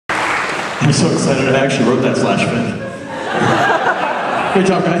I'm so excited I actually wrote that slash fic. Great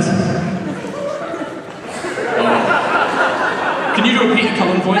job, guys. Can you do a Peter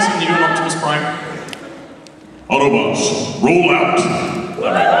Cullen voice when you do an Optimus Prime? Autobots, roll out!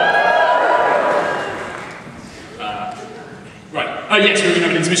 Right. Yes, we're going to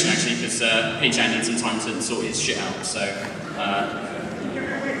have an intermission actually, because P-Chan needs some time to sort his shit out, so...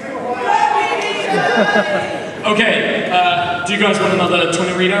 Okay, do you guys want another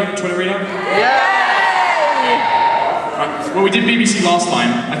 20 readout? Yeah! Right. Well, we did BBC last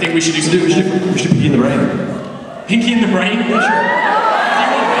time. I think we should do something. We should Pinky in the Brain. Pinky in the Brain? Yeah, sure. You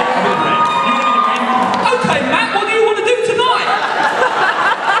want to be in the Brain? You want to be in the Brain? Okay, Matt, what do you want to do tonight?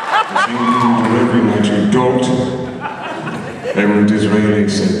 Every night you don't. Then Disraeli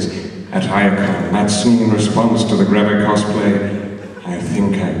says, at Ayacon, that scene response to the Gravik cosplay, I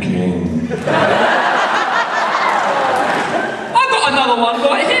think I came. I've got another one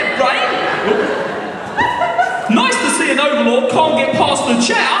right here, Brain. Nice to see an overlord can't get past the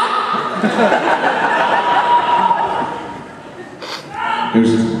chair.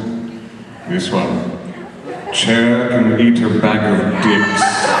 Here's this one. Chair can eat a bag of dicks.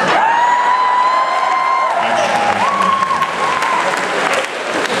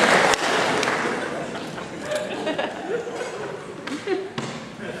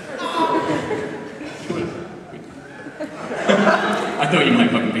 I thought you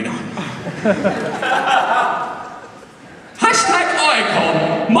might fucking be that. Hashtag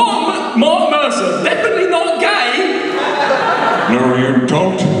Ayacon. Mark Mercer, definitely not gay. No, you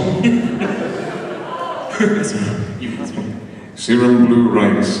don't. Serum Blue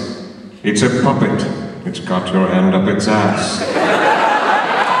writes, it's a puppet. It's got your hand up its ass.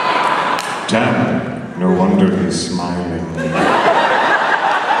 Damn, no wonder he's smiling.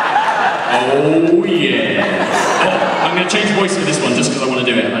 Oh, yeah. Oh, I'm going to change voice for this one just because I want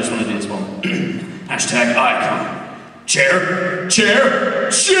to do it. I just want to do this one. Hashtag Ayacon. Chair.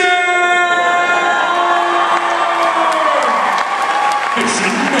 It's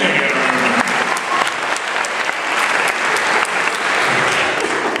in there.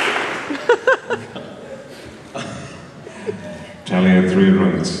 Talia 3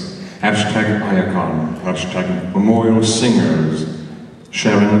 writes, hashtag Ayacon, hashtag Memorial Singers.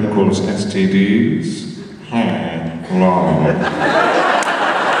 Sharon equals STDs. Long.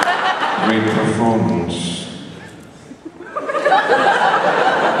 Great performance.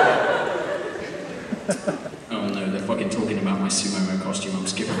 Oh no, they're fucking talking about my sumo costume. I'm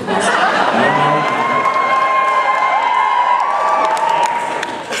skipping the last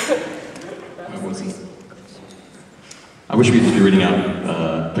Where was he? I wish we could be reading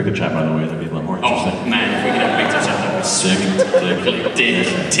out Pick a Chat, by the way. That'd be a lot more interesting. Oh man, if we could have picked a chat, that would be sick. Dick.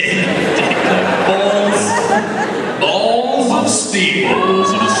 Balls of steel.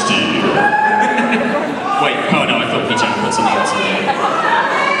 Balls of steel. Wait, oh no, I thought P-Chan put something else in there.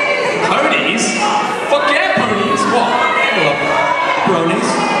 Ponies? Fuck yeah, ponies! What? Well, bronies.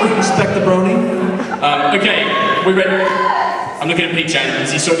 Respect the brony. Okay, we ready? I'm looking at P-Chan.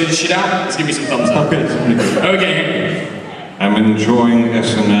 Has he sorted his shit out? Let's give me some thumbs up. Okay, it's pretty good. Okay. I'm enjoying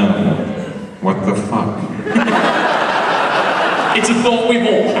SNL. What the fuck? It's a thought we've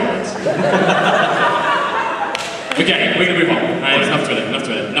all had. Okay, we're gonna move on. Enough to it.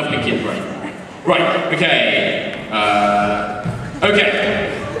 Enough Pinky in the Brain. Right, okay. Okay.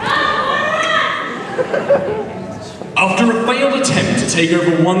 After a failed attempt to take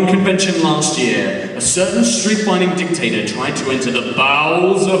over one convention last year, a certain street-fighting dictator tried to enter the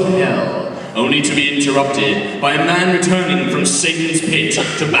bowels of hell, only to be interrupted by a man returning from Satan's pit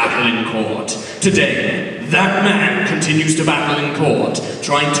to battle in court. Today, that man continues to battle in court,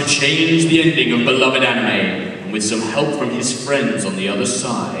 trying to change the ending of beloved anime, and with some help from his friends on the other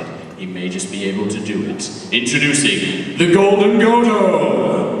side, he may just be able to do it. Introducing the Golden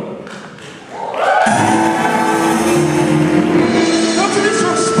Godot! Not to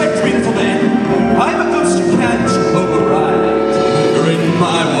disrespect me, little man. I'm a ghost you can't override. You're in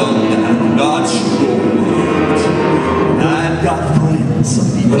my world and I'm not your world. I've got friends on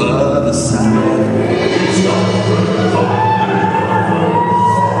the other side.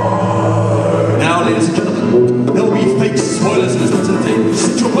 Now, ladies and gentlemen, there'll be fake spoilers in this one today.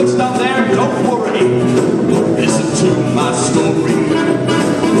 Sit your butts down there and don't worry. Listen to my story.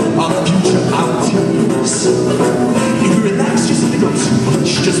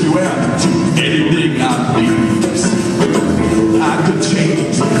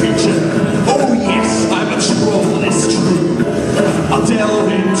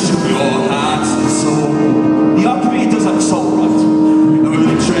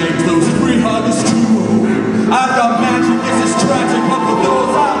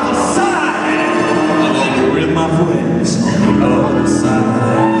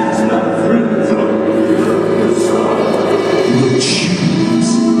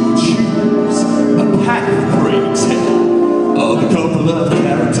 beloved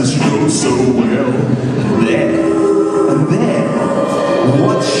characters you know so well. And there,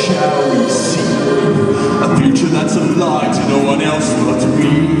 what shall we see? A future that's a lie to no one else but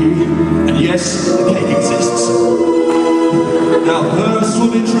me. And yes, the cake exists. Now first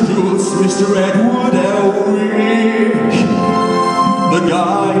we'll introduce Mr. Edward Elric. The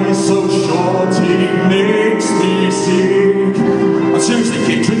guy is so short he makes me sick. Seriously,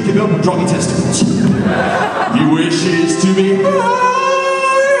 kid, drink it up and drop your testicles. He wishes to be high,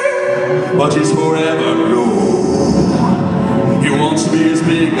 but he's forever low. He wants to be as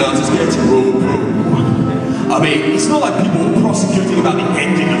big as his getting rope. I mean, it's not like people were prosecuting about the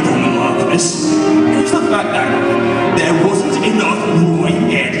ending of Full Alchemist. It was the fact that there wasn't enough Roy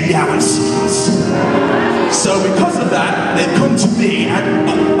Ed Yamassees. So because of that, they've come to me and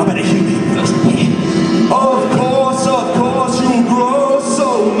I better hear me first. Of course, you'll grow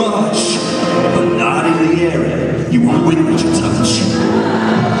so much, but not in the area you won't win with your touch.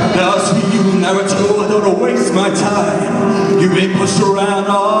 Now as for you, Naruto, I don't want to waste my time. You've been pushed around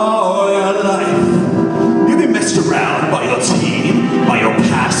all your life. You've been messed around by your team, by your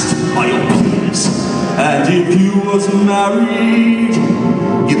past, by your peers. And if you was married,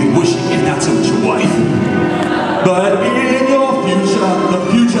 you'd be wishing you had to with your wife. But in your future, the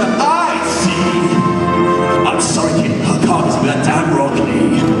future I see, I'm sorry kid, her car is that damn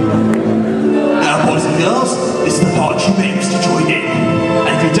rocky. Now boys and girls, this is the part you may wish to join in.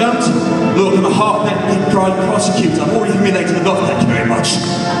 And if you don't, look, I'm a half-naked pride prosecutor. I've already humiliated enough, thank you very much.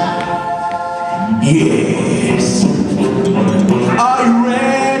 Yes. Are you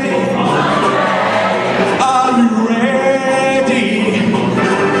ready? Are you ready?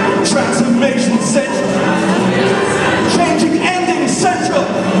 Transformation Central. Changing ending Central.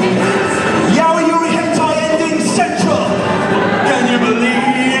 Yaoi Yuri Hentai ending Central. Can you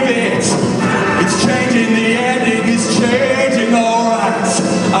believe it? It's changing, the ending is changing, alright.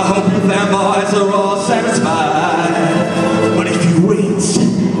 I hope your vampires are all satisfied. But if you wait,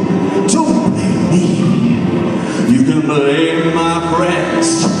 don't blame me. You can blame my friends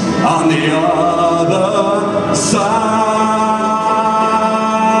on the other side.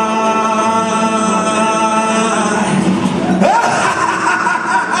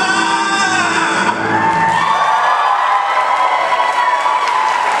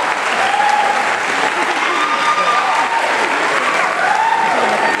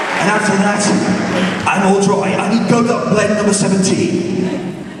 And after that, I'm all dry. I need Godot blend number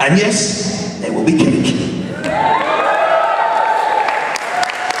 17. And yes, there will be cake.